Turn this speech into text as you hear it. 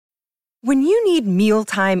When you need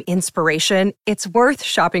mealtime inspiration, it's worth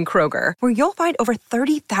shopping Kroger, where you'll find over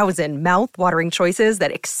 30,000 mouth-watering choices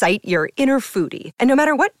that excite your inner foodie. And no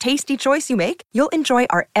matter what tasty choice you make, you'll enjoy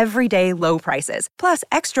our everyday low prices, plus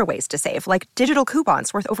extra ways to save, like digital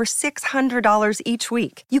coupons worth over $600 each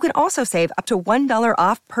week. You can also save up to $1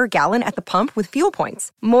 off per gallon at the pump with fuel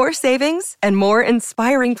points. More savings and more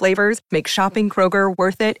inspiring flavors make shopping Kroger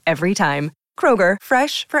worth it every time. Kroger,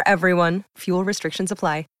 fresh for everyone. Fuel restrictions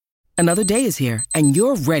apply. Another day is here, and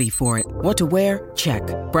you're ready for it. What to wear? Check.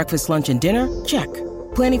 Breakfast, lunch, and dinner? Check.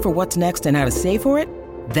 Planning for what's next and how to save for it?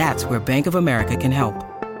 That's where Bank of America can help.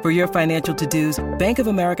 For your financial to-dos, Bank of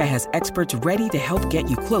America has experts ready to help get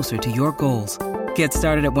you closer to your goals. Get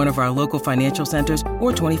started at one of our local financial centers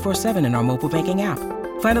or 24/7 in our mobile banking app.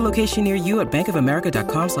 Find a location near you at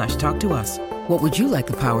bankofamerica.com/talktous. What would you like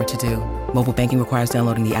the power to do? Mobile banking requires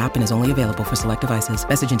downloading the app and is only available for select devices.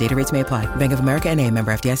 Message and data rates may apply. Bank of America N.A.,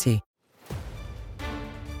 member FDIC.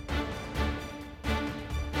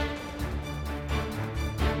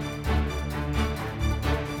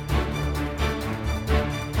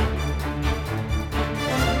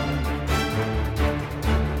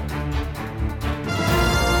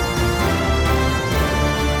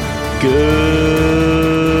 Good evening,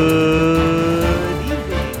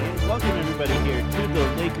 and welcome everybody here to the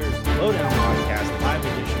Lakers Lowdown Podcast, live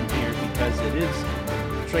edition here, because it is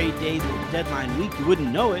trade day, the deadline week. You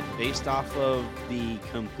wouldn't know it based off of the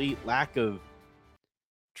complete lack of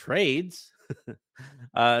trades.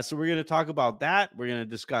 So we're going to talk about that. We're going to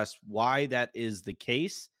discuss why that is the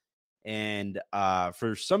case. And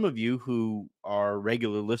for some of you who are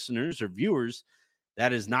regular listeners or viewers,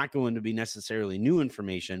 that is not going to be necessarily new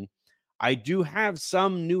information. I do have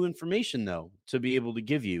some new information, though, to be able to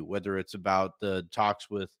give you, whether it's about the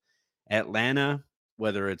talks with Atlanta,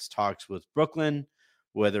 whether it's talks with Brooklyn,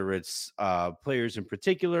 whether it's players in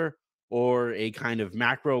particular, or a kind of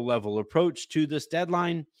macro level approach to this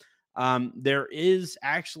deadline. There is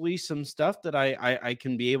actually some stuff that I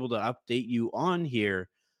can be able to update you on here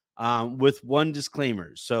with one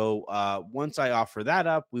disclaimer. So once I offer that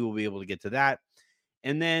up, we will be able to get to that.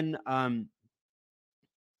 And then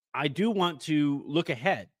I do want to look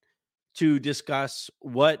ahead to discuss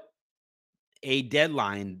what a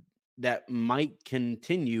deadline that might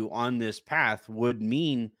continue on this path would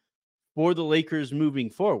mean for the Lakers moving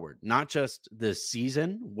forward, not just this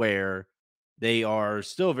season where they are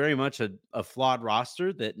still very much a flawed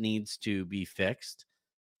roster that needs to be fixed,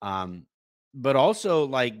 but also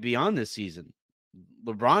like beyond this season.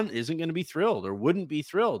 LeBron isn't going to be thrilled or wouldn't be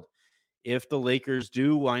thrilled if the Lakers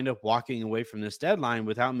do wind up walking away from this deadline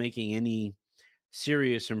without making any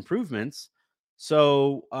serious improvements.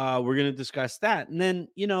 So we're going to discuss that. And then,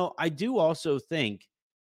 I do also think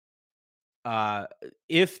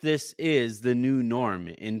if this is the new norm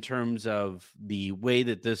in terms of the way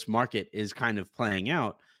that this market is kind of playing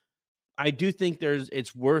out, I do think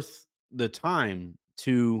it's worth the time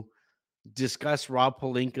to discuss Rob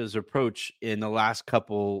Pelinka's approach in the last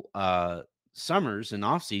couple summers and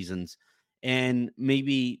off seasons, and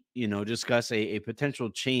maybe, discuss a potential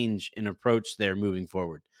change in approach there moving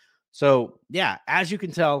forward. So, yeah, as you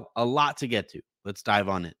can tell, a lot to get to. Let's dive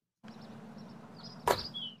on it.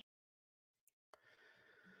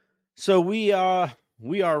 So we are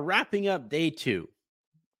wrapping up day 2.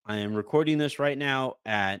 I am recording this right now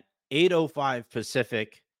at 8:05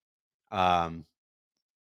 Pacific on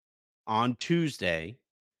Tuesday.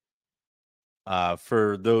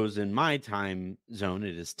 For those in my time zone,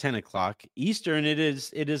 it is 10 o'clock Eastern. It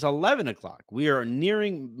is 11 o'clock. We are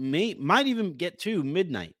nearing, might even get to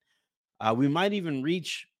midnight. We might even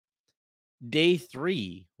reach day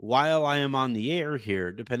 3 while I am on the air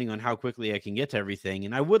here, depending on how quickly I can get to everything.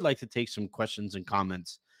 And I would like to take some questions and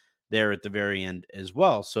comments there at the very end as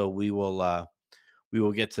well. So we will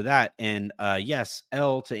get to that. And yes,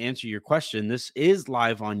 L, to answer your question, this is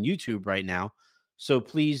live on YouTube right now. So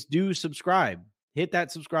please do subscribe. Hit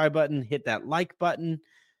that subscribe button. Hit that like button.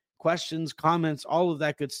 Questions, comments, all of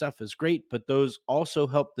that good stuff is great. But those also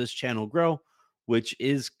help this channel grow, which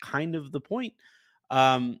is kind of the point.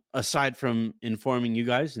 Aside from informing you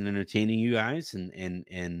guys and entertaining you guys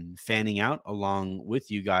and fanning out along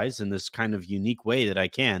with you guys in this kind of unique way that I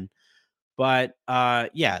can. But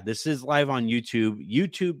yeah, this is live on YouTube.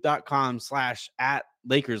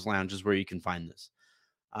 YouTube.com/@LakersLounge is where you can find this.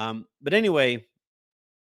 But anyway,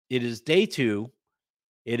 it is day 2.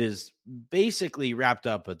 It is basically wrapped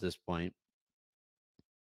up at this point.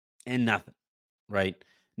 And nothing, right?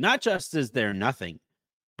 Not just is there nothing,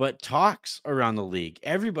 but talks around the league.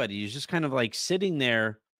 Everybody is just kind of like sitting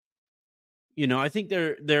there. I think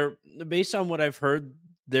they're based on what I've heard,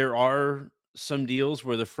 there are some deals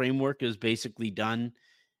where the framework is basically done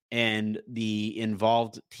and the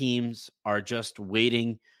involved teams are just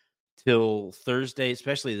waiting till Thursday,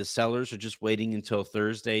 especially the sellers are just waiting until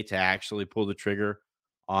Thursday to actually pull the trigger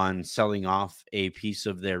on selling off a piece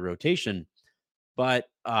of their rotation. But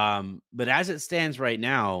as it stands right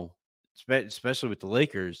now, especially with the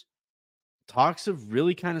Lakers, talks have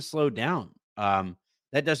really kind of slowed down.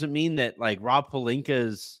 That doesn't mean that like Rob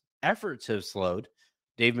Pelinka's efforts have slowed.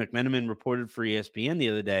 Dave McMenamin reported for ESPN the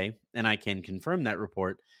other day, and I can confirm that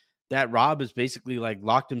report, that Rob has basically like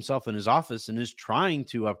locked himself in his office and is trying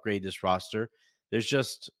to upgrade this roster. There's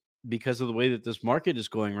just, because of the way that this market is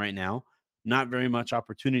going right now, not very much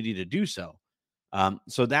opportunity to do so.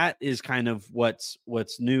 So that is kind of what's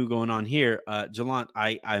new going on here. Jalant,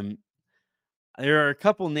 I'm there are a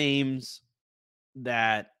couple names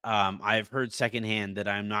that I've heard secondhand that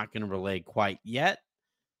I'm not going to relay quite yet.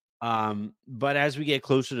 But as we get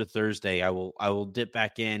closer to Thursday, I will dip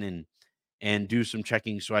back in and do some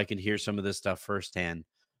checking so I can hear some of this stuff firsthand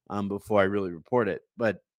before I really report it.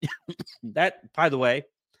 But that, by the way,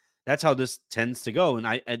 that's how this tends to go.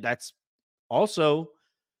 And that's also,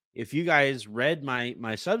 if you guys read my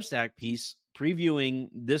Substack piece previewing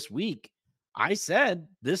this week, I said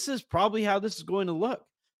this is probably how this is going to look.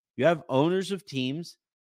 You have owners of teams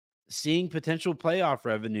seeing potential playoff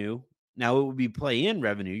revenue. Now it would be play-in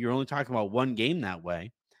revenue. You're only talking about one game that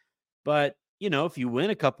way. But, if you win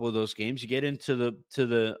a couple of those games, you get into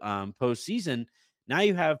the postseason. Now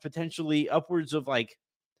you have potentially upwards of like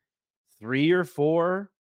 3 or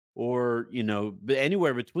 4, or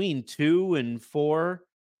anywhere between 2 and 4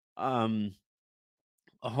 home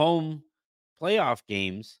playoff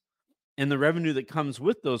games, and the revenue that comes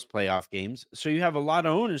with those playoff games. So you have a lot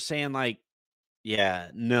of owners saying like, yeah,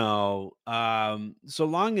 no. So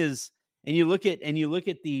long as, and you look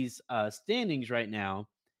at these standings right now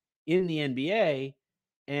in the NBA,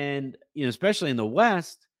 and especially in the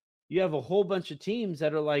West, you have a whole bunch of teams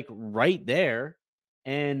that are like right there.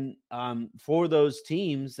 And for those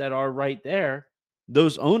teams that are right there,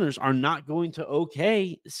 those owners are not going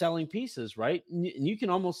to selling pieces, right? And you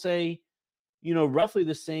can almost say, roughly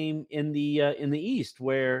the same in the East,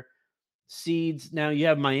 where seeds, now you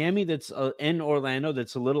have Miami that's and Orlando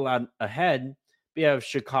that's a little out ahead. We have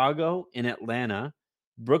Chicago and Atlanta,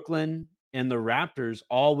 Brooklyn and the Raptors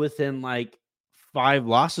all within like 5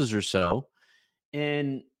 losses or so.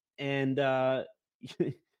 And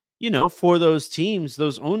for those teams,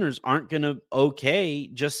 those owners aren't going to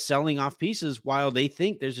just selling off pieces while they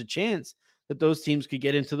think there's a chance that those teams could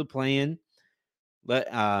get into the play-in.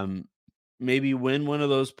 Maybe win one of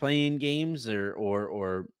those play-in games,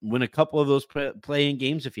 or win a couple of those play-in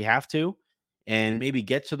games if you have to, and maybe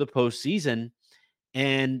get to the postseason.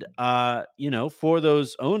 And for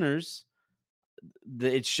those owners,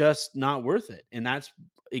 it's just not worth it. And that's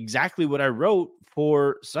exactly what I wrote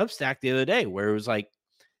for Substack the other day, where it was like,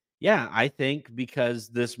 yeah, I think because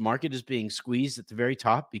this market is being squeezed at the very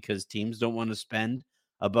top because teams don't want to spend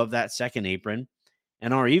above that second apron.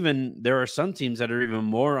 And there are some teams that are even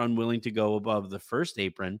more unwilling to go above the first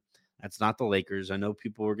apron. That's not the Lakers. I know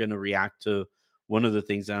people are going to react to one of the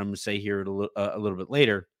things that I'm going to say here a little bit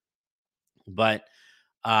later. But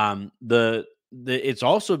it's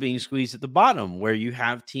also being squeezed at the bottom, where you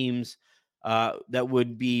have teams that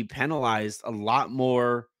would be penalized a lot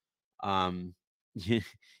more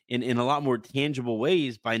in a lot more tangible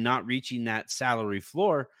ways by not reaching that salary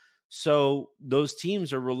floor. So those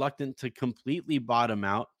teams are reluctant to completely bottom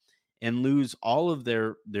out and lose all of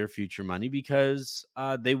their future money, because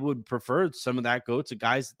they would prefer some of that go to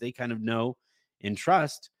guys that they kind of know and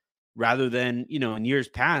trust, rather than, in years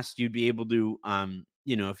past, you'd be able to,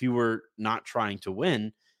 if you were not trying to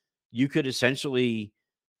win, you could essentially,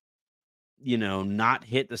 not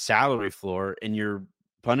hit the salary floor, and your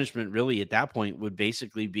punishment really at that point would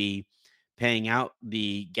basically be paying out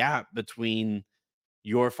the gap between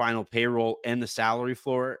your final payroll and the salary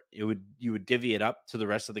floor. You would divvy it up to the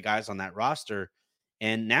rest of the guys on that roster.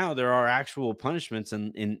 And now there are actual punishments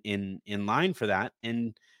in line for that.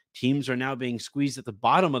 And teams are now being squeezed at the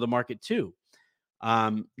bottom of the market too.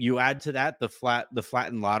 You add to that the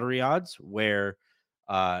flattened lottery odds, where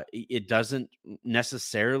it doesn't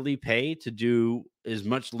necessarily pay to do as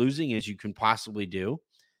much losing as you can possibly do.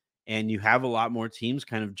 And you have a lot more teams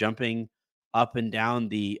kind of jumping up and down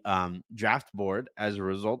the draft board as a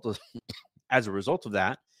result of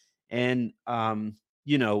that. And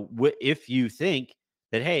if you think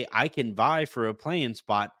that, hey, I can vie for a play-in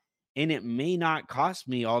spot and it may not cost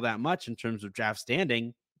me all that much in terms of draft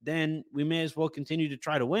standing, then we may as well continue to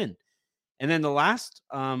try to win. And then the last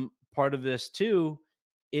part of this too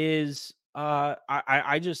is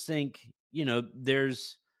I just think there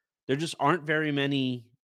just aren't very many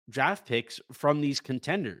draft picks from these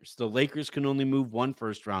contenders. The Lakers can only move one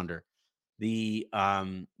first rounder. You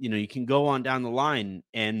can go on down the line,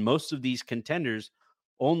 and most of these contenders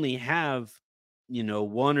only have,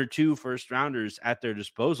 one or two first rounders at their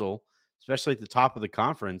disposal, especially at the top of the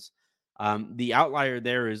conference. The outlier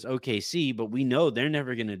there is OKC, but we know they're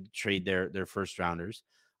never going to trade their first rounders,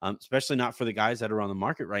 especially not for the guys that are on the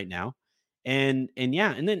market right now. And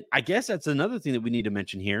yeah, and then I guess that's another thing that we need to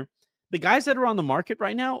mention here. The guys that are on the market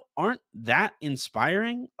right now aren't that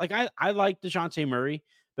inspiring. Like I like DeJounte Murray,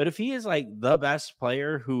 but if he is like the best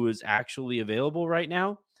player who is actually available right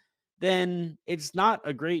now, then it's not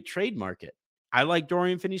a great trade market. I like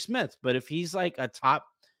Dorian Finney-Smith, but if he's like a top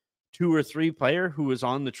 2 or 3 player who is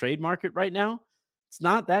on the trade market right now, it's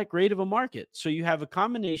not that great of a market. So you have a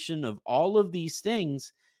combination of all of these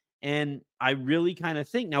things. And I really kind of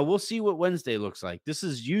think now we'll see what Wednesday looks like. This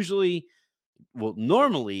is usually, well,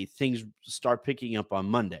 normally things start picking up on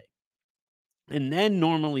Monday. And then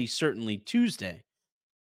normally, certainly Tuesday.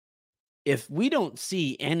 If we don't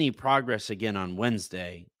see any progress again on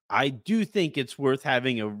Wednesday, I do think it's worth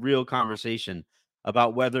having a real conversation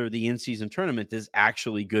about whether the in-season tournament is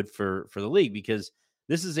actually good for the league, because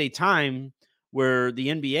this is a time where the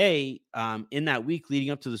NBA, in that week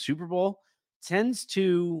leading up to the Super Bowl, tends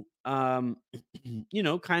to, kind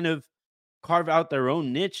of carve out their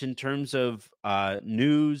own niche in terms of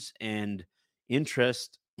news and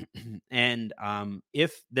interest. And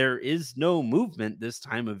if there is no movement this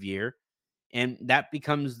time of year, and that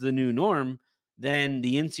becomes the new norm, then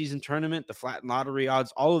the in-season tournament, the flat lottery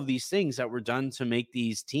odds, all of these things that were done to make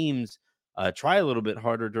these teams try a little bit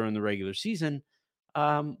harder during the regular season,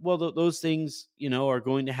 those things, are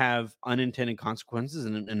going to have unintended consequences.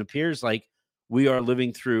 And it appears like we are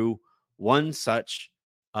living through one such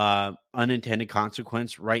unintended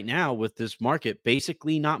consequence right now, with this market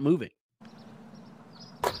basically not moving.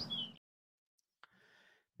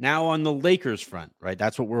 Now on the Lakers front, right?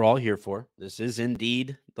 That's what we're all here for. This is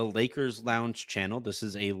indeed the Lakers Lounge channel. This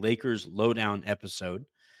is a Lakers Lowdown episode.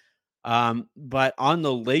 But on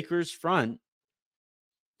the Lakers front,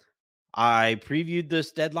 I previewed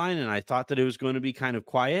this deadline and I thought that it was going to be kind of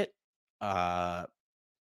quiet. All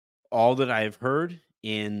that I've heard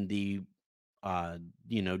in the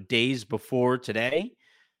days before today,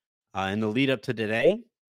 in the lead up to today,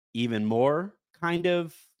 even more kind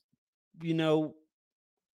of,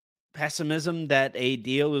 pessimism that a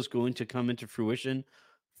deal is going to come into fruition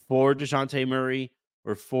for DeJounte Murray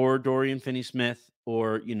or for Dorian Finney-Smith,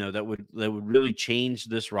 or, that would really change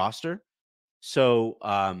this roster. So,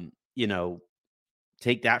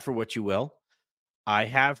 take that for what you will. I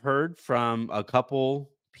have heard from a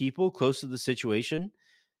couple people close to the situation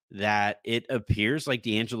that it appears like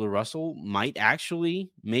D'Angelo Russell might actually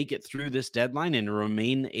make it through this deadline and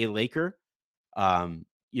remain a Laker,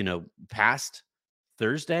 past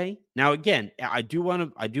Thursday. Now, again, I do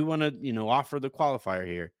want to, offer the qualifier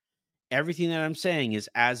here. Everything that I'm saying is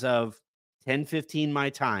as of 10:15 my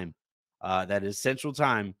time, that is Central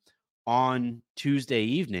Time, on Tuesday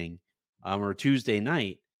evening, or Tuesday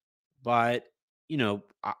night. But,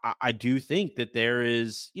 I do think that there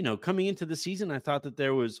is, coming into the season, I thought that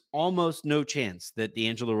there was almost no chance that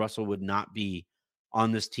D'Angelo Russell would not be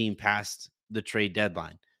on this team past the trade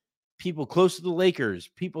deadline. People close to the Lakers,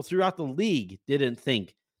 people throughout the league didn't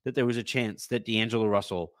think that there was a chance that D'Angelo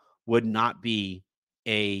Russell would not be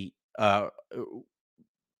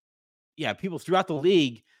people throughout the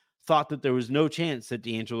league thought that there was no chance that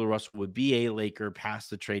D'Angelo Russell would be a Laker past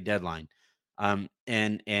the trade deadline.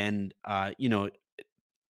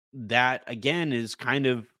 That again is kind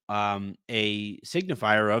of a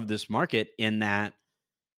signifier of this market, in that,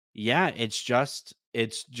 it's just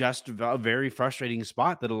a very frustrating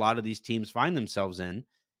spot that a lot of these teams find themselves in.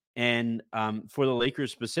 And for the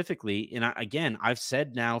Lakers specifically, and I've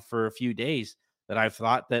said now for a few days that I've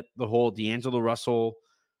thought that the whole D'Angelo Russell,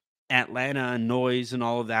 Atlanta noise and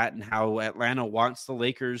all of that, and how Atlanta wants the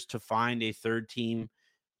Lakers to find a third team,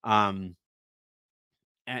 I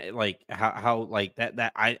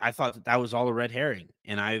thought that was all a red herring.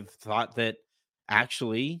 And I've thought that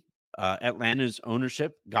actually Atlanta's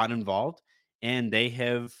ownership got involved, and they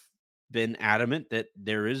have been adamant that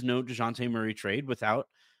there is no DeJounte Murray trade without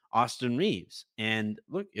Austin Reeves. And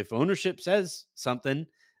look, if ownership says something,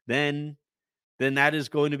 then that is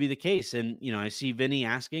going to be the case. And, I see Vinny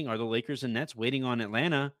asking, are the Lakers and Nets waiting on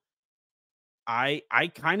Atlanta? I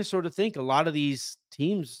kind of sort of think a lot of these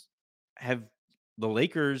teams have, the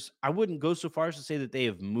Lakers, I wouldn't go so far as to say that they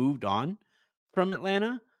have moved on from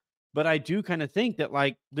Atlanta, but I do kind of think that,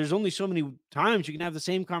 like, there's only so many times you can have the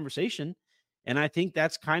same conversation. And I think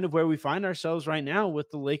that's kind of where we find ourselves right now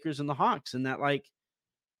with the Lakers and the Hawks, and that, like,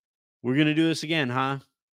 we're gonna do this again, huh?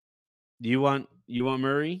 You want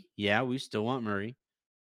Murray? Yeah, we still want Murray.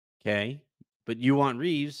 Okay. But you want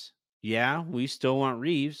Reeves? Yeah, we still want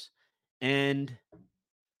Reeves. And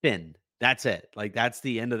Finn. That's it. Like, that's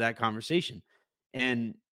the end of that conversation.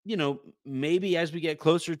 And, maybe as we get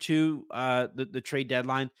closer to the trade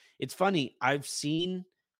deadline, it's funny. I've seen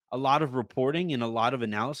a lot of reporting and a lot of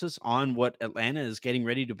analysis on what Atlanta is getting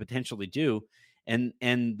ready to potentially do. And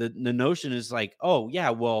the notion is like, oh yeah,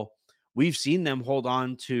 well, we've seen them hold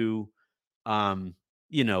on to um,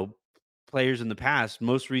 you know, players in the past,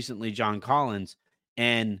 most recently John Collins,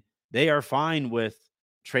 and they are fine with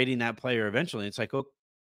trading that player eventually. It's like,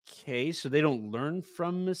 okay, so they don't learn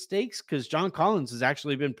from mistakes, because John Collins has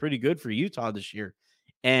actually been pretty good for Utah this year.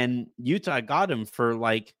 And Utah got him for,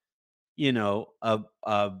 like, you know, a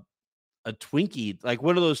Twinkie, like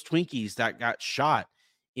one of those Twinkies that got shot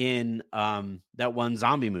in that one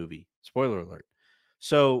zombie movie. Spoiler alert.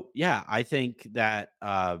 So yeah, I think that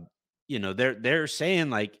they're saying,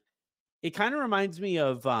 like, it kind of reminds me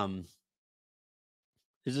of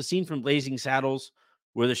there's a scene from Blazing Saddles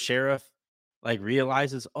where the sheriff, like,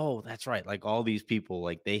 realizes, oh, that's right, like, all these people,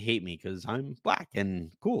 like, they hate me because I'm black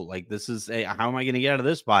and cool. Like, this is how am I going to get out of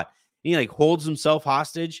this spot? And he, like, holds himself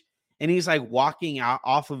hostage, and he's like walking out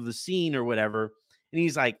off of the scene or whatever, and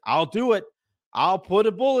he's like, I'll do it. I'll put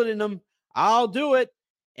a bullet in him. I'll do it.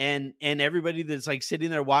 And everybody that's, like, sitting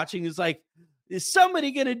there watching is like, is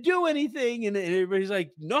somebody going to do anything? And everybody's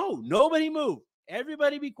like, no, nobody move.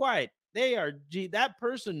 Everybody be quiet. That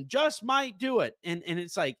person just might do it. And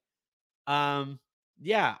it's like,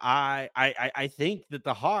 yeah, I think that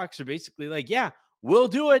the Hawks are basically like, yeah, we'll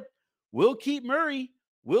do it. We'll keep Murray.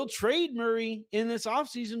 We'll trade Murray in this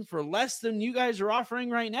offseason for less than you guys are offering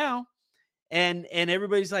right now. And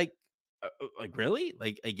everybody's like, really?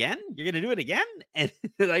 Like, again? You're gonna do it again? And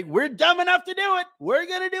like, we're dumb enough to do it. We're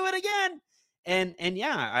gonna do it again. And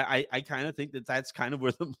yeah, I kind of think that that's kind of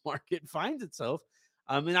where the market finds itself.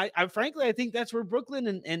 And I frankly, I think that's where Brooklyn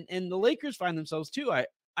and the Lakers find themselves too.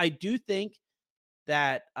 I do think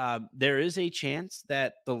that there is a chance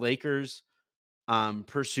that the Lakers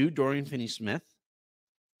pursue Dorian Finney-Smith.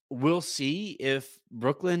 We'll see if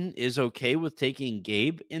Brooklyn is okay with taking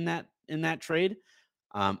Gabe in that trade.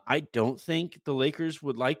 I don't think the Lakers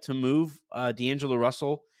would like to move D'Angelo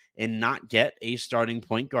Russell and not get a starting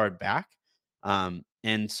point guard back.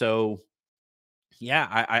 And so, yeah,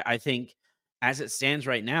 I think as it stands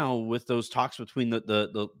right now with those talks between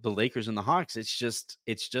the Lakers and the Hawks, it's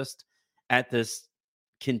just at this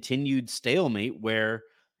continued stalemate where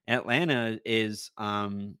Atlanta is,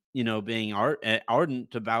 being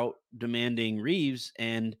ardent about demanding Reeves.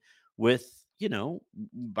 And with,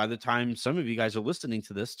 by the time some of you guys are listening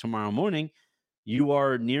to this tomorrow morning, you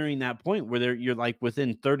are nearing that point where you're like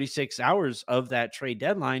within 36 hours of that trade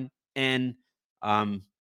deadline. And,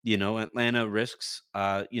 Atlanta risks,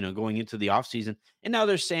 going into the offseason. And now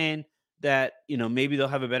they're saying that, maybe they'll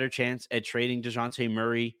have a better chance at trading DeJounte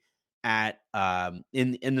Murray at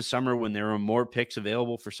in the summer when there are more picks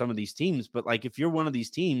available for some of these teams. But, like, if you're one of these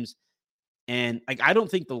teams, and, like, I don't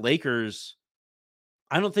think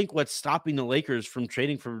what's stopping the Lakers from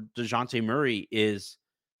trading for DeJounte Murray is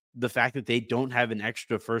the fact that they don't have an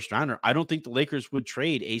extra first rounder. I don't think the Lakers would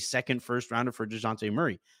trade a second first rounder for DeJounte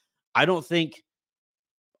Murray. I don't think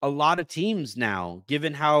a lot of teams now,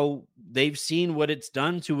 given how they've seen what it's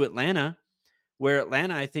done to Atlanta, where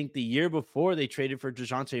Atlanta, I think the year before they traded for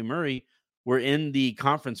DeJounte Murray, were in the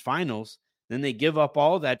conference finals. Then they give up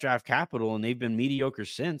all that draft capital and they've been mediocre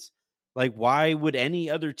since. Like, why would any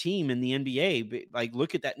other team in the NBA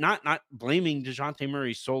look at that? Not blaming DeJounte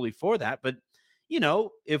Murray solely for that, but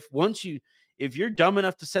if you're dumb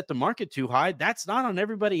enough to set the market too high, that's not on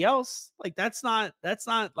everybody else. Like, that's not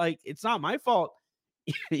like, it's not my fault.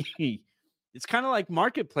 It's kind of like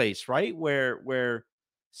marketplace, right? Where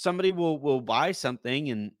somebody will buy something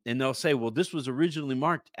and they'll say, well, this was originally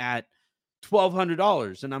marked at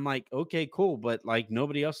 $1,200. And I'm like, okay, cool. But, like,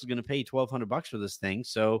 nobody else is going to pay $1,200 for this thing.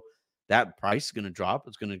 So that price is going to drop.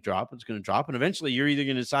 It's going to drop. It's going to drop. And eventually you're either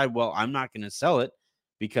going to decide, well, I'm not going to sell it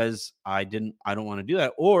because I don't want to do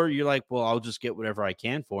that. Or you're like, well, I'll just get whatever I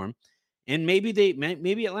can for him. And maybe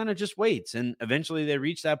Atlanta just waits. And eventually they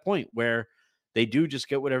reach that point where they do just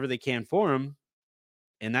get whatever they can for him.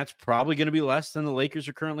 And that's probably going to be less than the Lakers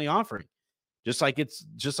are currently offering. Just like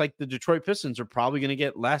the Detroit Pistons are probably going to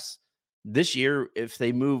get less this year if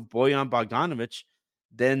they move Bojan Bogdanovic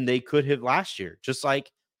than they could have last year. Just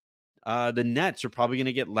like the Nets are probably going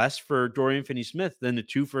to get less for Dorian Finney-Smith than the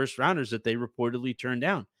 2 first rounders that they reportedly turned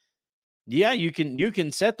down. Yeah, you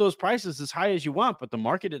can set those prices as high as you want, but the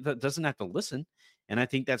market doesn't have to listen. And I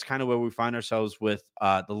think that's kind of where we find ourselves with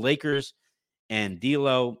the Lakers and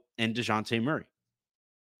D'Lo and DeJounte Murray.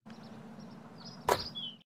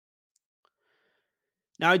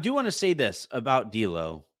 Now, I do want to say this about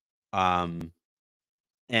D'Lo. And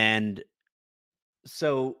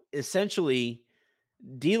so essentially,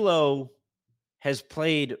 D'Lo has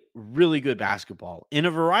played really good basketball in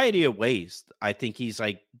a variety of ways. I think he's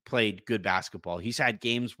like played good basketball. He's had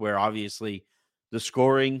games where obviously the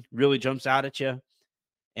scoring really jumps out at you.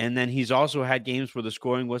 And then he's also had games where the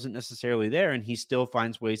scoring wasn't necessarily there and he still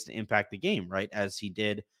finds ways to impact the game, right? As he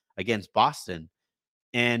did against Boston.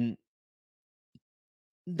 And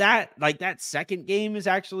that second game is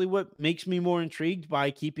actually what makes me more intrigued by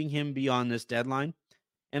keeping him beyond this deadline.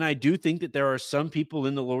 And I do think that there are some people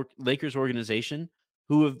in the Lakers organization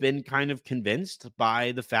who have been kind of convinced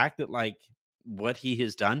by the fact that, like, what he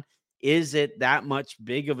has done. Is it that much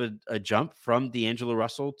big of a jump from D'Angelo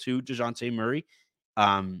Russell to DeJounte Murray,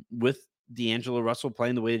 with D'Angelo Russell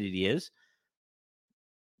playing the way that he is?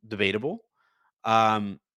 Debatable.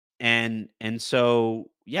 Um, and so,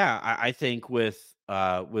 yeah, I think with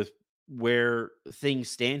where things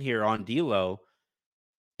stand here on D'Lo,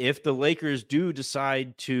 if the Lakers do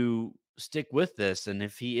decide to stick with this, and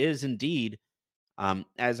if he is indeed,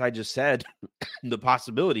 as I just said, the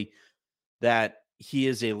possibility that he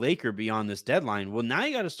is a Laker beyond this deadline, well, now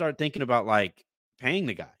you got to start thinking about like paying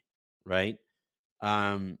the guy, right?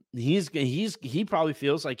 He probably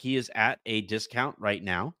feels like he is at a discount right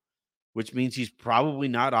now, which means he's probably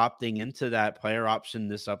not opting into that player option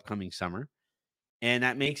this upcoming summer, and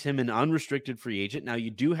that makes him an unrestricted free agent. Now you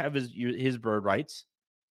do have his bird rights.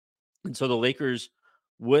 And so the Lakers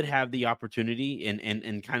would have the opportunity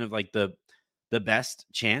and kind of like the best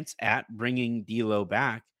chance at bringing D'Lo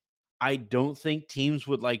back. I don't think teams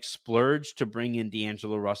would like splurge to bring in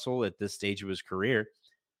D'Angelo Russell at this stage of his career,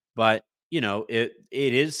 but it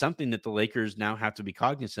is something that the Lakers now have to be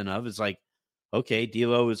cognizant of. Is like, okay,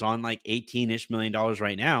 D'Lo is on like $18-ish million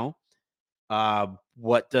right now.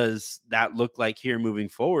 What does that look like here moving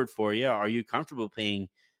forward for you? Are you comfortable paying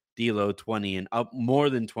D'Lo 20 and up more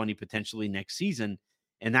than 20 potentially next season?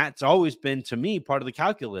 And that's always been, to me, part of the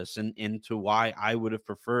calculus and into why I would have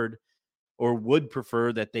preferred or would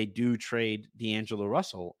prefer that they do trade D'Angelo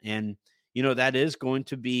Russell. And, that is going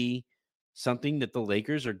to be something that the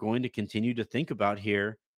Lakers are going to continue to think about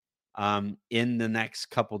here in the next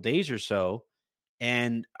couple days or so.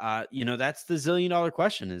 And, that's the $1 zillion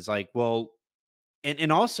question is like, well,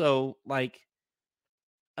 and also like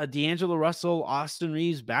a D'Angelo Russell, Austin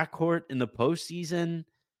Reeves backcourt in the postseason.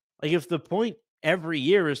 Like, if the point every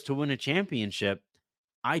year is to win a championship,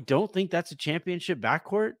 I don't think that's a championship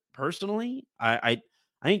backcourt. Personally, I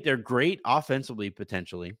think they're great offensively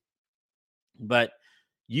potentially, but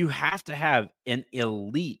you have to have an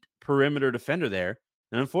elite perimeter defender there.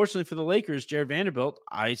 And unfortunately for the Lakers, Jared Vanderbilt,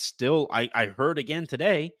 I heard again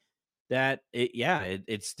today that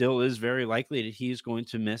it still is very likely that he's going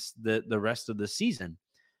to miss the rest of the season.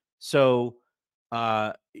 So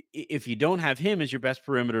if you don't have him as your best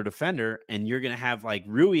perimeter defender and you're going to have like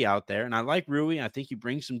Rui out there, and I like Rui, I think he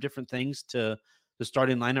brings some different things to the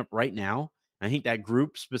starting lineup right now. I think that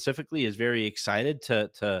group specifically is very excited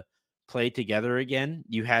to play together again.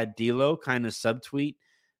 You had D'Lo kind of subtweet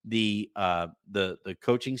the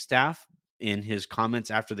coaching staff in his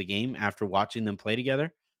comments after the game after watching them play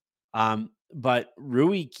together. But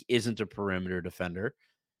Rui isn't a perimeter defender.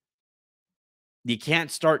 You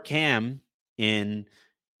can't start Cam in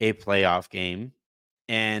a playoff game.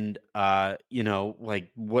 And,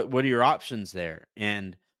 like what are your options there?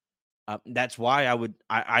 And that's why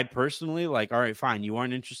I personally like, all right, fine. You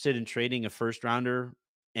aren't interested in trading a first rounder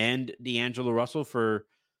and D'Angelo Russell for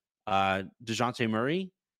DeJounte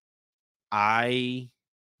Murray. I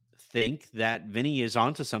think that Vinny is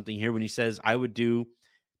onto something here when he says I would do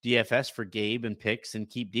DFS for Gabe and picks and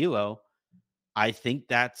keep D'Lo. I think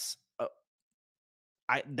that's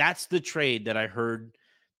the trade that I heard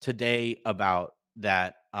today about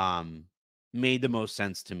that made the most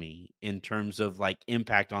sense to me in terms of like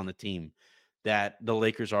impact on the team that the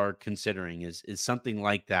Lakers are considering is something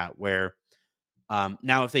like that where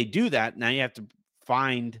now if they do that, now you have to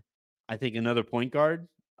find, I think, another point guard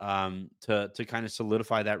to kind of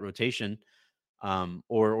solidify that rotation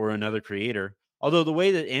or another creator. Although the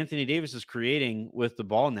way that Anthony Davis is creating with the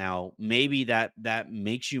ball now, maybe that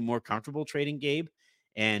makes you more comfortable trading Gabe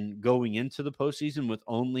and going into the postseason with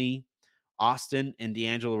only Austin and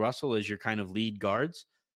D'Angelo Russell as your kind of lead guards.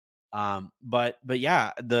 But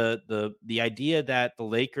yeah, the idea that the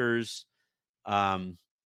Lakers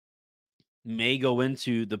may go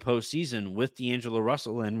into the postseason with D'Angelo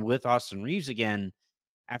Russell and with Austin Reeves again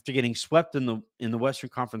after getting swept in the Western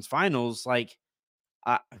Conference Finals. Like,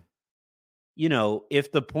 uh,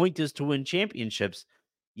 if the point is to win championships,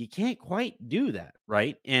 you can't quite do that,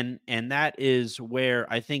 right? And that is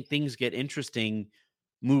where I think things get interesting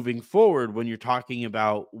moving forward when you're talking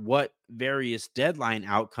about what various deadline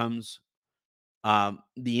outcomes,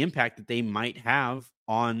 the impact that they might have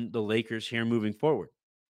on the Lakers here moving forward.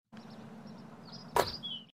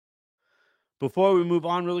 Before we move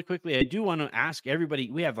on really quickly, I do want to ask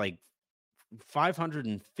everybody, we have like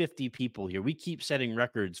 550 people here. We keep setting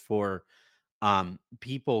records for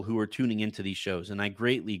people who are tuning into these shows, and I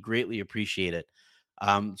greatly, greatly appreciate it.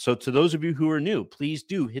 So to those of you who are new, please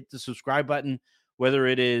do hit the subscribe button, whether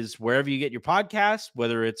it is wherever you get your podcasts,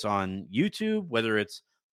 whether it's on YouTube, whether it's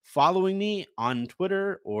following me on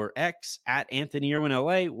Twitter or X at Anthony Irwin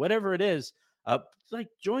LA, whatever it is. Like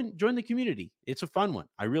join the community. It's a fun one.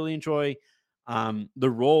 I really enjoy the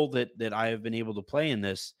role that I have been able to play in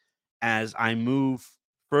this as I move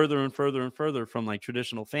further and further and further from like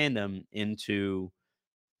traditional fandom into,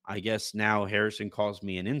 I guess now Harrison calls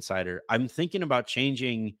me an insider. I'm thinking about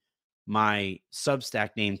changing my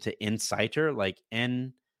Substack name to Insighter, like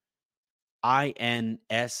INSIGHTER,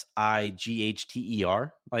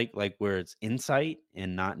 like where it's insight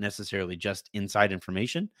and not necessarily just inside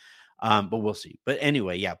information. But we'll see. But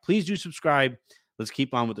anyway, yeah, please do subscribe. Let's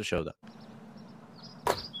keep on with the show though.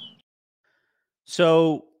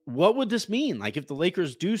 So what would this mean? Like if the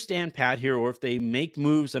Lakers do stand pat here, or if they make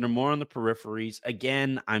moves that are more on the peripheries,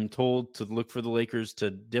 again, I'm told to look for the Lakers to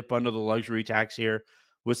dip under the luxury tax here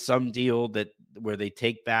with some deal where they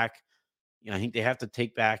take back, I think they have to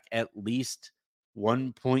take back at least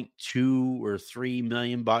 1.2 or 3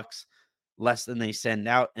 million bucks less than they send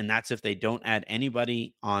out. And that's if they don't add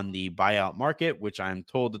anybody on the buyout market, which I'm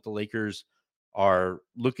told that the Lakers are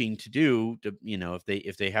looking to do to,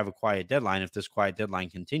 if they have a quiet deadline, if this quiet deadline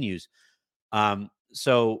continues.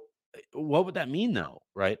 So what would that mean though?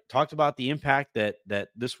 Right. Talked about the impact that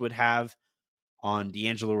this would have on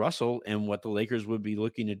D'Angelo Russell and what the Lakers would be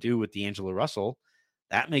looking to do with D'Angelo Russell.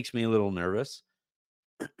 That makes me a little nervous.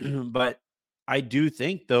 But I do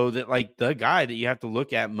think though that like the guy that you have to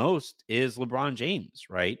look at most is LeBron James,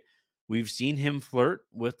 right? We've seen him flirt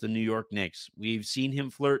with the New York Knicks. We've seen him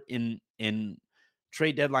flirt in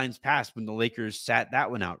trade deadlines past when the Lakers sat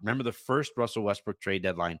that one out. Remember the first Russell Westbrook trade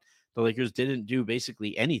deadline? The Lakers didn't do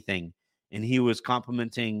basically anything, and he was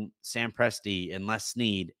complimenting Sam Presti and Les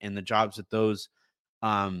Snead and the jobs that those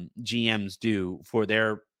GMs do for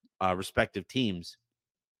their respective teams.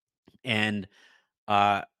 And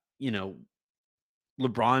LeBron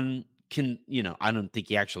can, I don't think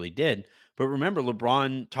he actually did, but remember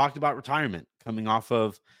LeBron talked about retirement coming off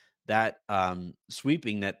of that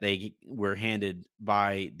sweeping that they were handed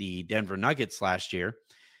by the Denver Nuggets last year.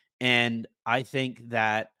 And I think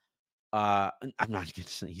that I'm not going to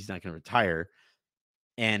say he's not going to retire.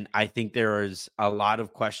 And I think there is a lot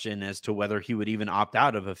of question as to whether he would even opt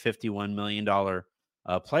out of a $51 million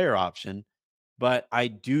player option. But I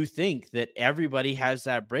do think that everybody has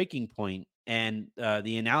that breaking point. And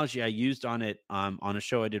the analogy I used on it on a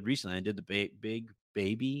show I did recently, I did the Big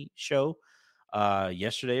Baby show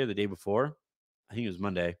yesterday or the day before. I think it was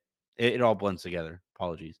Monday. It all blends together.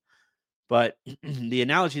 Apologies. But the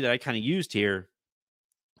analogy that I kind of used here,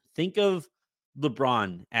 think of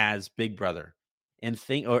LeBron as big brother and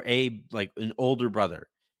or like an older brother,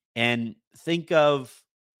 and think of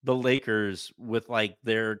the Lakers with like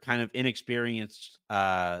their kind of inexperienced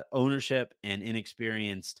ownership and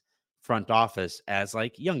inexperienced front office as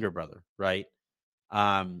like younger brother, right?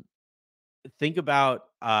 Think about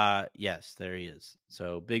yes, there he is.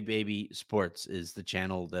 So Big Baby Sports is the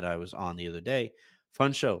channel that I was on the other day.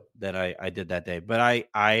 Fun show that I did that day. But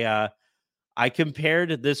I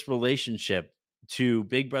compared this relationship to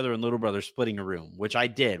big brother and little brother splitting a room, which I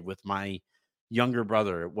did with my younger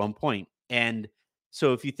brother at one point. And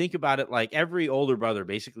so if you think about it, like every older brother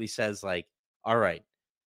basically says like, all right,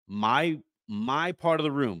 my part of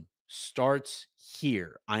the room starts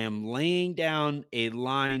here. I am laying down a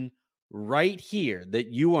line right here that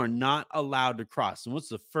you are not allowed to cross. And what's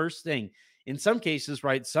the first thing? In some cases,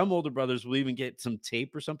 right, some older brothers will even get some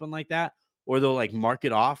tape or something like that, or they'll like mark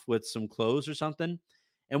it off with some clothes or something.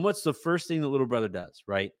 And what's the first thing the little brother does,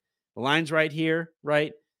 right? The line's right here,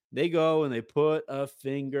 right? They go and they put a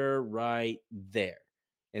finger right there.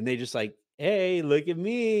 And they just like, hey, look at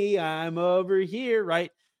me. I'm over here,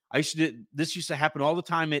 right? This used to happen all the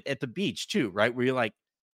time at the beach too, right? Where you're like,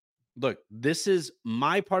 look, this is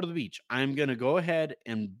my part of the beach. I'm going to go ahead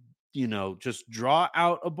and, just draw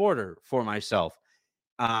out a border for myself.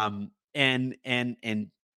 And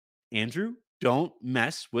Andrew, don't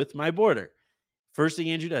mess with my border. First thing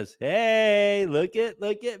Andrew does, hey, look at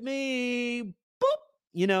me,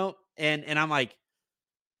 boop, and I'm like,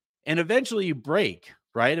 and eventually you break,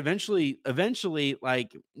 right? Eventually,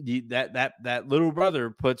 like that little brother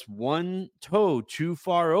puts one toe too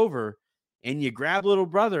far over, and you grab little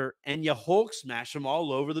brother and you Hulk smash him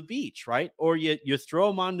all over the beach, right? Or you throw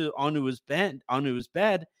him onto his bed,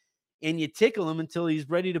 and you tickle him until he's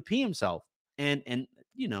ready to pee himself. And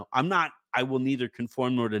I will neither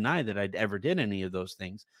conform nor deny that I'd ever did any of those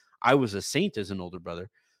things. I was a saint as an older brother.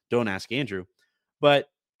 Don't ask Andrew. But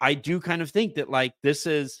I do kind of think that like this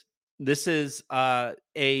is a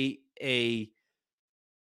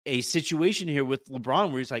situation here with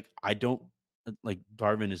LeBron where he's like, I don't like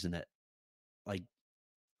Darvin isn't it. Like,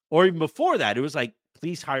 or even before that, it was like,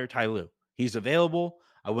 please hire Ty Lue. He's available.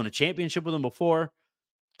 I won a championship with him before.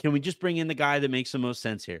 Can we just bring in the guy that makes the most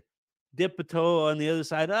sense here? Dip a toe on the other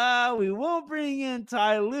side. We won't bring in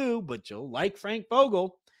Ty Lue, but you'll like Frank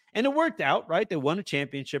Vogel. And it worked out, right? They won a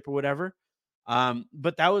championship or whatever.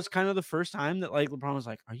 But that was kind of the first time that like LeBron was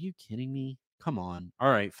like, are you kidding me? Come on.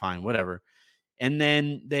 All right, fine, whatever. And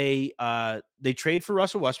then they trade for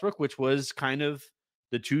Russell Westbrook, which was kind of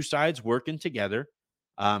the two sides working together.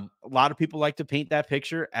 A lot of people like to paint that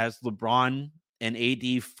picture as LeBron and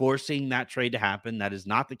AD forcing that trade to happen. That is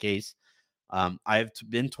not the case. I've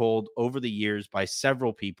been told over the years by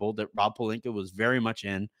several people that Rob Pelinka was very much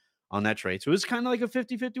in on that trade. So it was kind of like a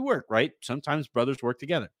 50-50 work, right? Sometimes brothers work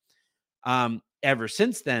together. Ever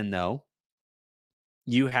since then, though,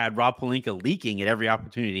 you had Rob Pelinka leaking at every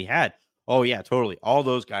opportunity he had. Oh, yeah, totally. All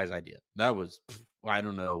those guys' idea. That was, I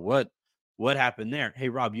don't know what happened there. Hey,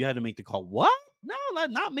 Rob, you had to make the call. What? No,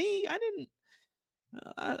 not me. I didn't.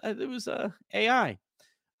 It was AI.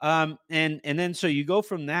 And then so you go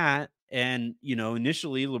from that, and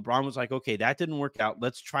initially LeBron was like, okay, that didn't work out.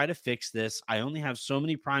 Let's try to fix this. I only have so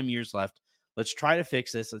many prime years left. Let's try to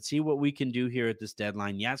fix this. Let's see what we can do here at this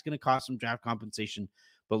deadline. Yeah, it's going to cost some draft compensation,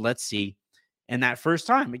 but let's see. And that first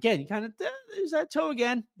time, again, you kind of there's that toe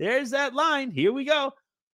again. There's that line. Here we go.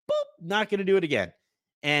 Boop. Not going to do it again.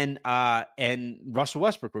 And Russell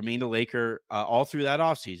Westbrook remained a Laker all through that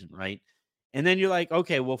offseason, right? And then you're like,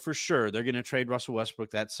 okay, well, for sure, they're going to trade Russell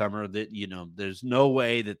Westbrook that summer. That there's no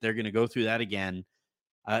way that they're going to go through that again.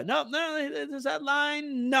 No, there's that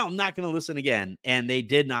line. No, I'm not going to listen again. And they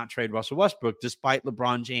did not trade Russell Westbrook, despite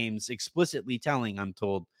LeBron James explicitly telling, I'm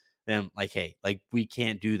told, them like, hey, like we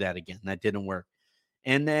can't do that again. That didn't work.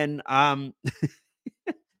 And then at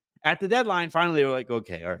the deadline, finally, they were like,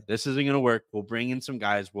 okay, all right, this isn't going to work. We'll bring in some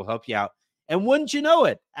guys. We'll help you out. And wouldn't you know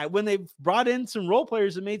it, when they brought in some role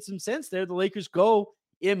players that made some sense there, the Lakers go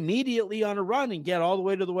immediately on a run and get all the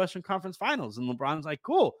way to the Western Conference Finals. And LeBron's like,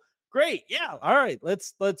 cool, great. Yeah. All right.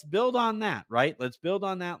 Let's build on that, right? Let's build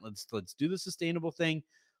on that. Let's do the sustainable thing.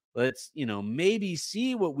 Let's, maybe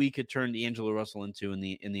see what we could turn D'Angelo Russell into in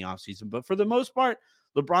the offseason. But for the most part,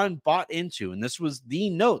 LeBron bought into, and this was the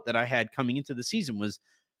note that I had coming into the season, was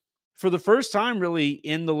for the first time really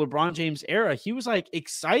in the LeBron James era, he was like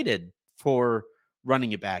excited for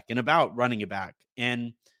running it back and about running it back.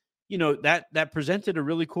 And, that presented a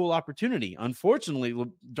really cool opportunity. Unfortunately,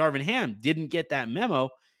 Darvin Ham didn't get that memo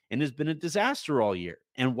and has been a disaster all year.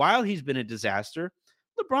 And while he's been a disaster,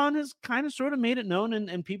 LeBron has kind of sort of made it known,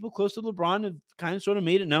 and people close to LeBron have kind of sort of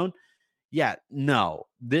made it known. Yeah, no,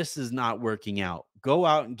 this is not working out. Go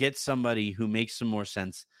out and get somebody who makes some more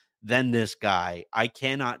sense than this guy. I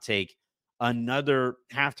cannot take another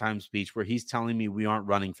halftime speech where he's telling me we aren't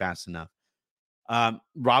running fast enough.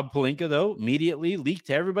 Rob Pelinka, though, immediately leaked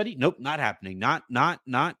to everybody. Nope, not happening.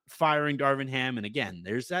 Not firing Darvin Ham. And again,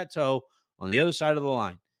 there's that toe on the other side of the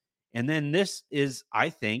line. And then this is, I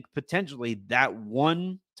think, potentially that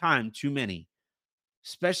one time too many,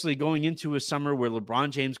 especially going into a summer where LeBron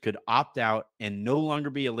James could opt out and no longer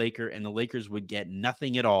be a Laker, and the Lakers would get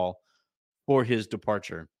nothing at all for his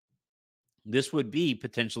departure. This would be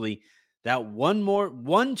potentially that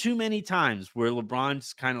one too many times where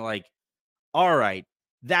LeBron's kind of like, all right,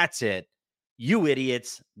 that's it. You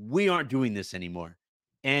idiots, we aren't doing this anymore.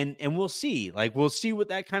 And we'll see. Like, we'll see what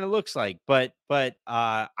that kind of looks like. But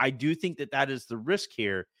I do think that is the risk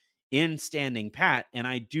here in standing pat. And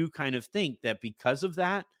I do kind of think that because of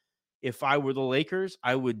that, if I were the Lakers,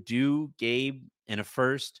 I would do Gabe and a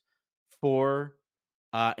first for,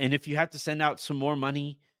 and if you have to send out some more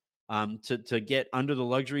money to get under the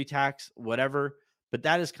luxury tax, whatever. But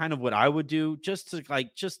that is kind of what I would do, just to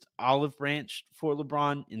olive branch for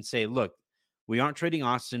LeBron and say, look, we aren't trading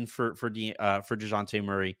Austin for DeJounte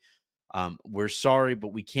Murray. We're sorry,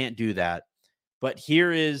 but we can't do that. But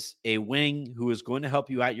here is a wing who is going to help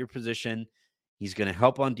you at your position. He's going to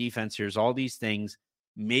help on defense. Here's all these things.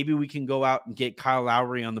 Maybe we can go out and get Kyle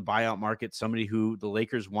Lowry on the buyout market, somebody who the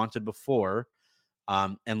Lakers wanted before.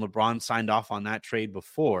 And LeBron signed off on that trade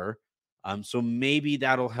before. So maybe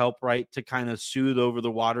that'll help, right, to kind of soothe over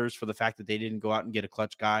the waters for the fact that they didn't go out and get a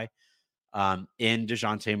clutch guy in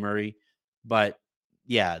DeJounte Murray. But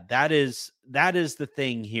yeah, that is the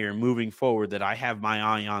thing here moving forward that I have my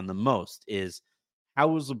eye on the most is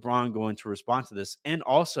how is LeBron going to respond to this? And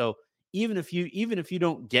also, even if you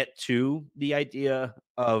don't get to the idea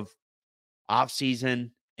of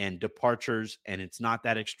offseason and departures, and it's not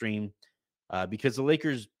that extreme, because the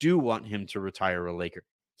Lakers do want him to retire a Laker.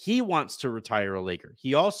 He wants to retire a Laker.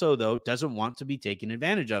 He also, though, doesn't want to be taken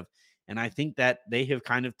advantage of. And I think that they have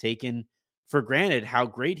kind of taken for granted how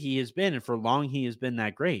great he has been, and for long he has been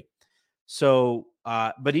that great. So,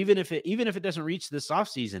 but even if it doesn't reach this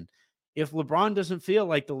offseason, if LeBron doesn't feel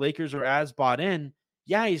like the Lakers are as bought in,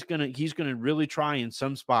 yeah, he's gonna really try in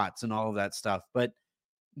some spots and all of that stuff. But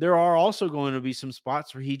there are also going to be some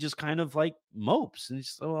spots where he just kind of like mopes and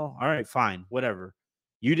he's well, all right, fine, whatever.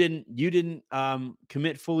 You didn't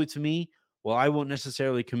commit fully to me. Well, I won't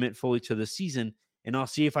necessarily commit fully to the season, and I'll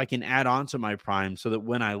see if I can add on to my prime so that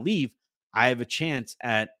when I leave, I have a chance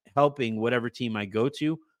at helping whatever team I go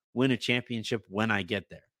to win a championship when I get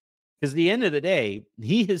there. Because at the end of the day,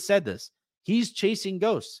 he has said this. He's chasing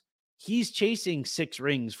ghosts. He's chasing 6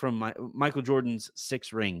 rings from Michael Jordan's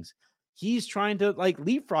 6 rings. He's trying to like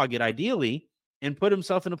leapfrog it ideally and put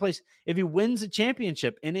himself in a place. If he wins a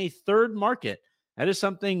championship in a third market, that is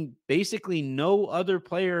something basically no other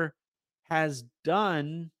player has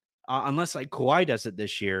done, unless like Kawhi does it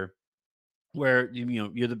this year, where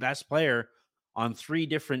you're the best player on 3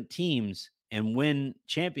 different teams and win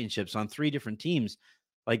championships on 3 different teams.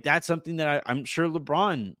 Like that's something that I'm sure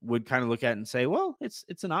LeBron would kind of look at and say, well,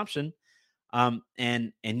 it's an option.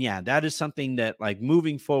 And yeah, that is something that like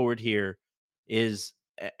moving forward here is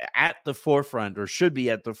at the forefront, or should be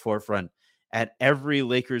at the forefront at every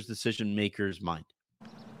Lakers decision maker's mind.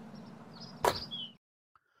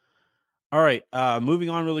 All right. Moving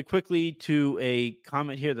on really quickly to a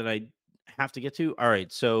comment here that I have to get to. All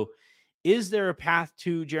right. So is there a path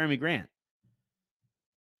to Jeremy Grant?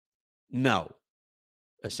 No,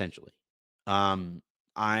 essentially. I'm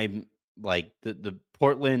like the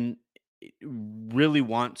Portland really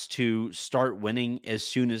wants to start winning as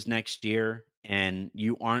soon as next year, and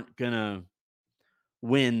you aren't gonna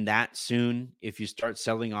win that soon if you start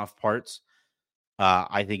selling off parts.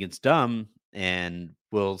 I think it's dumb, and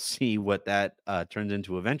we'll see what that turns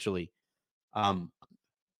into eventually.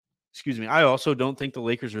 Excuse me. I also don't think the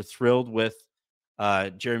Lakers are thrilled with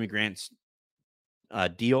Jeremy Grant's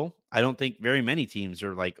deal. I don't think very many teams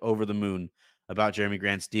are like over the moon about Jeremy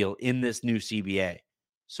Grant's deal in this new CBA.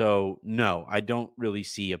 So no, I don't really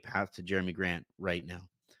see a path to Jeremy Grant right now.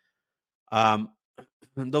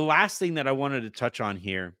 The last thing that I wanted to touch on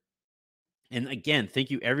here, and again, thank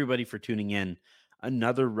you everybody for tuning in.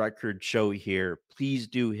 Another record show here. Please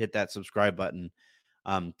do hit that subscribe button,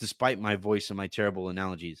 despite my voice and my terrible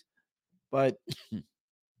analogies. But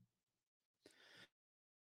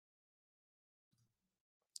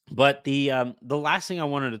the last thing I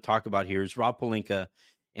wanted to talk about here is Rob Pelinka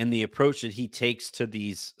and the approach that he takes to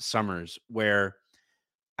these summers, where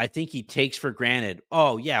I think he takes for granted,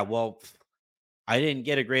 oh yeah, well, I didn't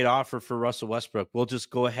get a great offer for Russell Westbrook. We'll just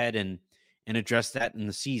go ahead and address that in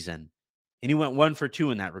the season. And he went 1 for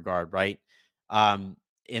 2 in that regard, right?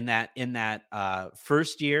 In that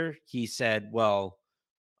first year, he said, well,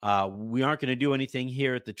 we aren't going to do anything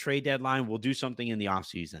here at the trade deadline. We'll do something in the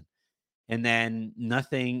offseason. And then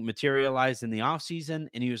nothing materialized in the offseason.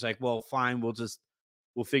 And he was like, well, fine,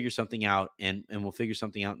 we'll figure something out, and we'll figure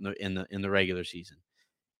something out in the regular season.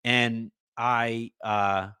 And I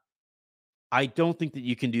don't think that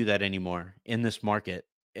you can do that anymore in this market.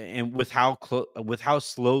 And with how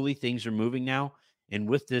slowly things are moving now, and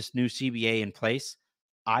with this new CBA in place,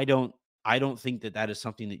 I don't think that is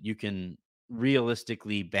something that you can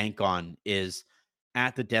realistically bank on. Is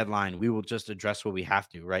at the deadline, we will just address what we have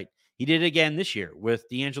to, right? He did it again this year with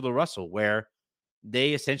D'Angelo Russell, where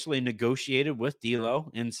they essentially negotiated with D'Lo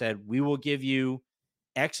and said, we will give you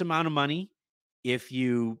X amount of money if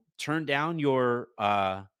you turn down your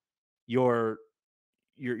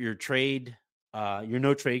trade, your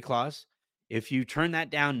no trade clause. If you turn that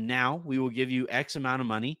down now, we will give you X amount of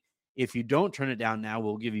money. If you don't turn it down now,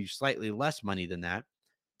 we'll give you slightly less money than that.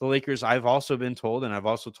 The Lakers, I've also been told, and I've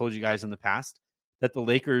also told you guys in the past, that the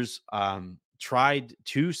Lakers tried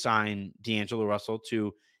to sign D'Angelo Russell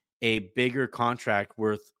to a bigger contract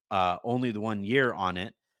worth only the 1 year on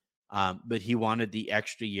it. But he wanted the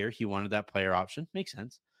extra year. He wanted that player option. Makes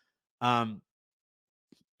sense. And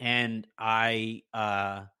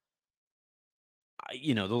the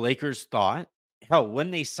Lakers thought, hell, when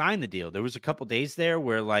they signed the deal, there was a couple days there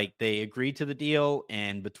where like they agreed to the deal,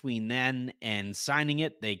 and between then and signing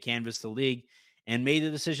it, they canvassed the league and made the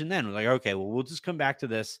decision. Then we're like, okay, well, we'll just come back to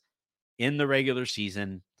this in the regular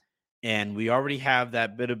season, and we already have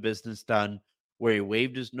that bit of business done where he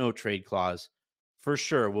waived his no trade clause. For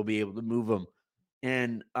sure, we'll be able to move him.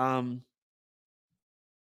 And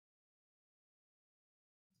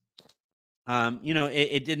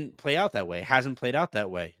it didn't play out that way. It hasn't played out that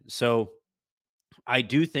way. So I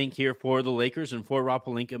do think here for the Lakers and for Rob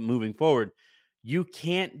Pelinka moving forward, you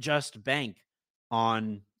can't just bank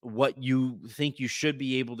on what you think you should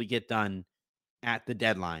be able to get done at the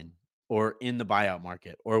deadline or in the buyout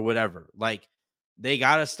market or whatever. Like, they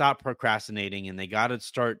got to stop procrastinating, and they got to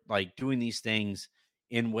start like doing these things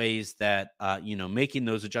in ways that making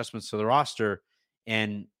those adjustments to the roster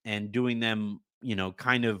and doing them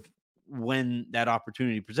kind of when that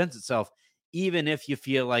opportunity presents itself, even if you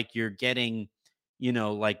feel like you're getting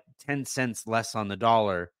like 10 cents less on the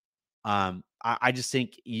dollar. I just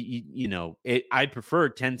think I'd prefer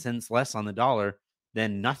 10 cents less on the dollar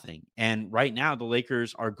than nothing. And right now, the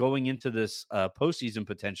Lakers are going into this postseason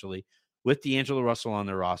potentially with D'Angelo Russell on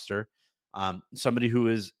their roster, somebody who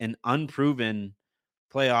is an unproven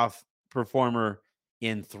playoff performer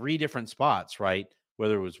in 3 different spots, right?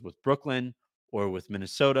 Whether it was with Brooklyn or with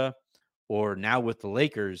Minnesota or now with the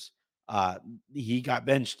Lakers. He got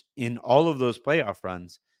benched in all of those playoff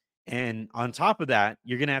runs. And on top of that,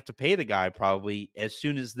 you're going to have to pay the guy probably as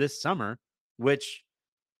soon as this summer, which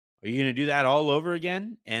are you going to do that all over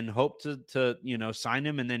again and hope to sign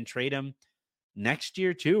him and then trade him next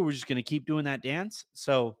year too? We're just going to keep doing that dance.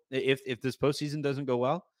 So if this postseason doesn't go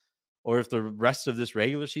well, or if the rest of this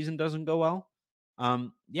regular season doesn't go well,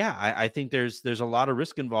 I think there's a lot of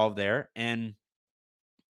risk involved there. And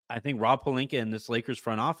I think Rob Pelinka and this Lakers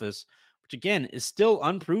front office, which again is still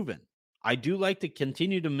unproven. I do like to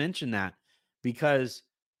continue to mention that because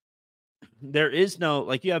there is no,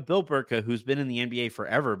 like, you have Bill Burka, who's been in the NBA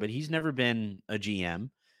forever, but he's never been a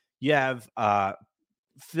GM. You have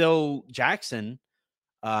Phil Jackson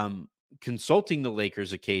consulting the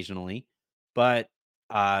Lakers occasionally, but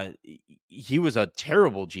he was a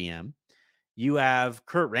terrible GM. You have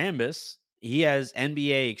Kurt Rambis. He has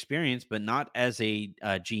NBA experience, but not as a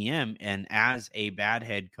GM and as a bad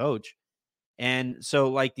head coach. And so,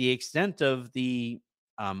 like, the extent of the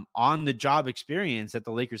on the job experience that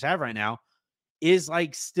the Lakers have right now is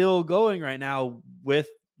like still going right now with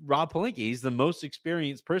Rob Pelinka. He's the most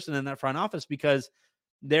experienced person in that front office because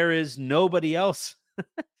there is nobody else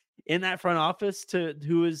in that front office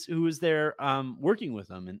who is there working with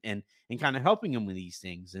them and kind of helping them with these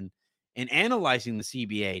things and analyzing the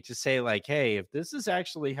CBA to say like, hey, if this is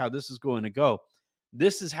actually how this is going to go,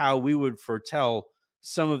 this is how we would foretell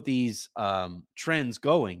some of these trends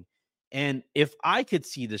going. And if I could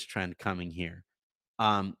see this trend coming here,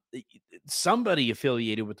 somebody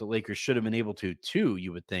affiliated with the Lakers should have been able to too,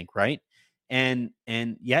 you would think, right? And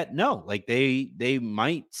yet no, like they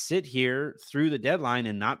might sit here through the deadline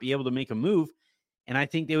and not be able to make a move, and I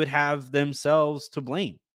think they would have themselves to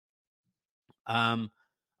blame.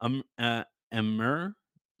 Emmer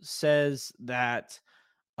says that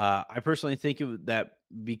I personally think that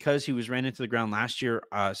because he was ran into the ground last year,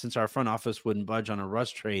 since our front office wouldn't budge on a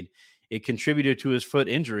Russ trade, it contributed to his foot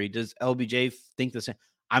injury. Does LBJ think the same?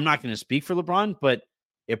 I'm not going to speak for LeBron, but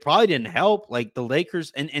it probably didn't help. Like the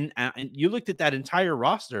Lakers, and you looked at that entire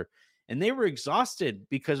roster, and they were exhausted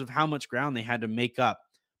because of how much ground they had to make up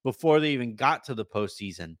before they even got to the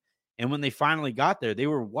postseason. And when they finally got there, they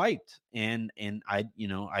were wiped. And I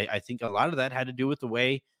think a lot of that had to do with the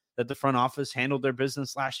way that the front office handled their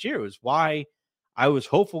business last year. It was why I was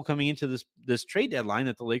hopeful coming into this trade deadline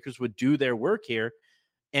that the Lakers would do their work here.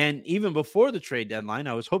 And even before the trade deadline,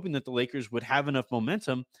 I was hoping that the Lakers would have enough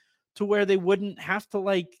momentum to where they wouldn't have to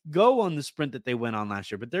like go on the sprint that they went on last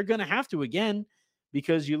year. But they're going to have to again,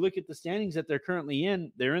 because you look at the standings that they're currently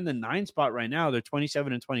in, they're in the 9 spot right now. They're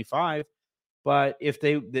 27 and 25. But if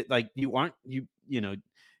you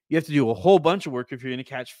have to do a whole bunch of work if you're going to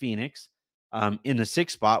catch Phoenix in the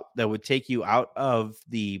 6th spot that would take you out of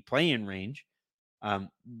the play-in range.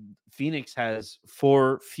 Phoenix has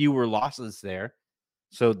 4 fewer losses there.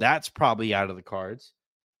 So that's probably out of the cards.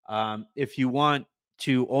 If you want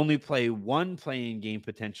to only play one play-in game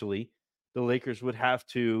potentially, the Lakers would have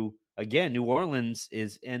to, again, New Orleans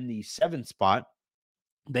is in the 7th spot.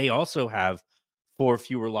 They also have 4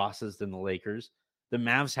 fewer losses than the Lakers. The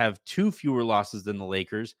Mavs have 2 fewer losses than the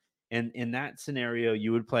Lakers. And in that scenario,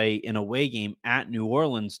 you would play an away game at New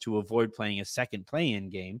Orleans to avoid playing a second play-in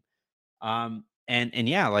game. And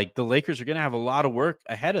yeah, like the Lakers are going to have a lot of work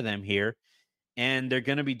ahead of them here. And they're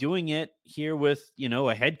going to be doing it here with,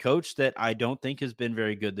 a head coach that I don't think has been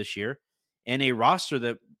very good this year and a roster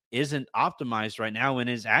that isn't optimized right now and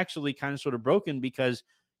is actually kind of sort of broken because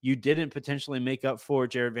you didn't potentially make up for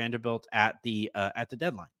Jared Vanderbilt at the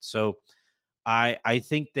deadline. So I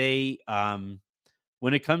think they,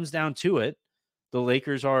 when it comes down to it, the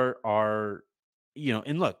Lakers are,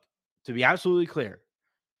 and look, to be absolutely clear,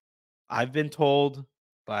 I've been told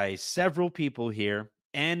by several people here,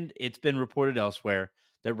 and it's been reported elsewhere,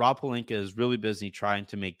 that Rob Pelinka is really busy trying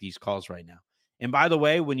to make these calls right now. And by the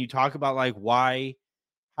way, when you talk about like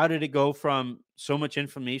how did it go from so much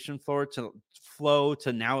information flow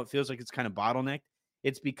to now it feels like it's kind of bottlenecked?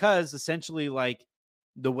 It's because essentially like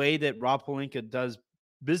the way that Rob Pelinka does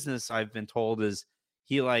business, I've been told, is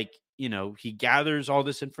he he gathers all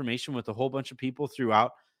this information with a whole bunch of people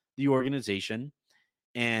throughout the organization.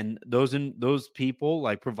 And those people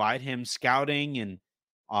like provide him scouting and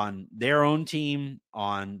on their own team,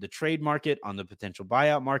 on the trade market, on the potential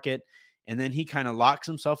buyout market. And then he kind of locks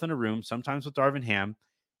himself in a room, sometimes with Darvin Ham,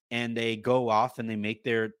 and they go off and they make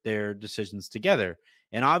their decisions together.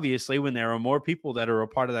 And obviously, when there are more people that are a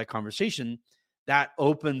part of that conversation, that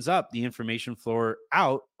opens up the information flow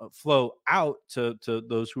out to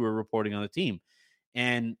those who are reporting on the team.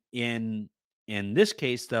 And in this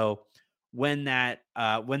case, though, when that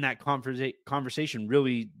conversation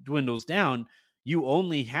really dwindles down, you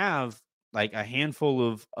only have like a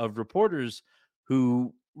handful of reporters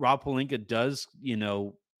who Rob Pelinka does,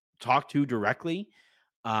 talk to directly,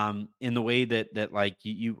 in the way that like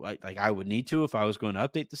like I would need to if I was going to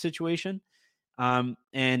update the situation.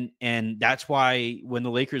 And that's why when the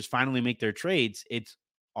Lakers finally make their trades, it's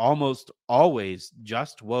almost always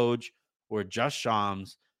just Woj or just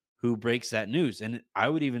Shams who breaks that news. And I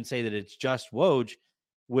would even say that it's just Woj,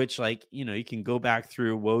 which you can go back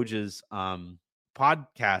through Woj's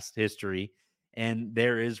podcast history, and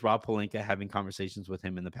there is Rob Pelinka having conversations with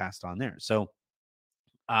him in the past on there. So,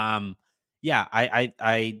 yeah,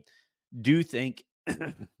 I do think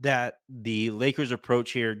that the Lakers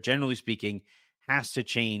approach here, generally speaking, has to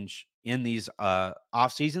change in these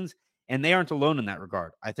off seasons, and they aren't alone in that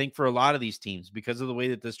regard. I think for a lot of these teams, because of the way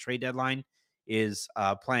that this trade deadline is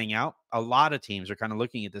playing out, a lot of teams are kind of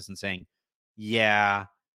looking at this and saying, yeah,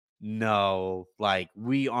 no, like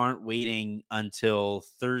we aren't waiting until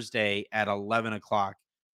Thursday at 11 o'clock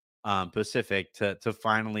Pacific to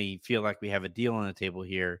finally feel like we have a deal on the table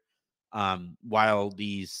here. While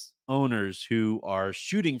these owners who are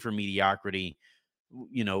shooting for mediocrity,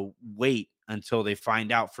 wait until they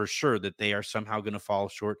find out for sure that they are somehow going to fall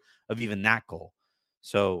short of even that goal.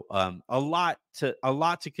 So a lot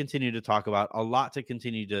to continue to talk about, a lot to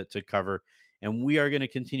continue to cover. And we are going to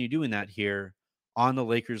continue doing that here on the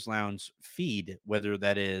Lakers Lounge feed, whether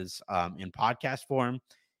that is in podcast form,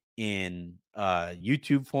 in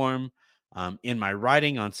YouTube form, in my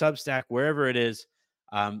writing on Substack, wherever it is.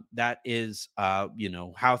 That is,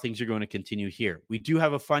 how things are going to continue here. We do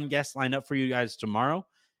have a fun guest lined up for you guys tomorrow,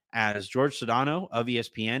 as George Sedano of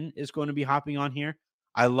ESPN is going to be hopping on here.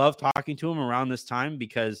 I love talking to him around this time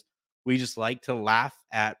because we just like to laugh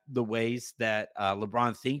at the ways that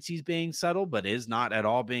LeBron thinks he's being subtle, but is not at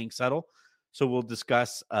all being subtle. So we'll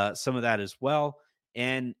discuss some of that as well.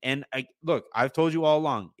 And look, I've told you all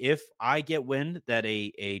along, if I get wind that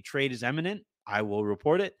a trade is imminent, I will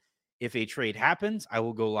report it. If a trade happens, I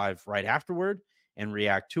will go live right afterward and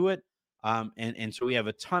react to it. And so we have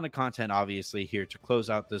a ton of content, obviously, here to close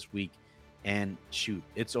out this week. And shoot,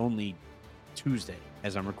 it's only Tuesday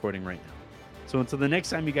as I'm recording right now. So until the next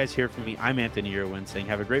time you guys hear from me, I'm Anthony Irwin saying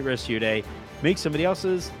have a great rest of your day. Make somebody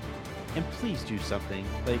else's. And please do something,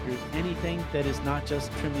 Lakers. Anything that is not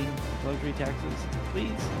just trimming luxury taxes,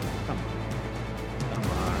 please come on.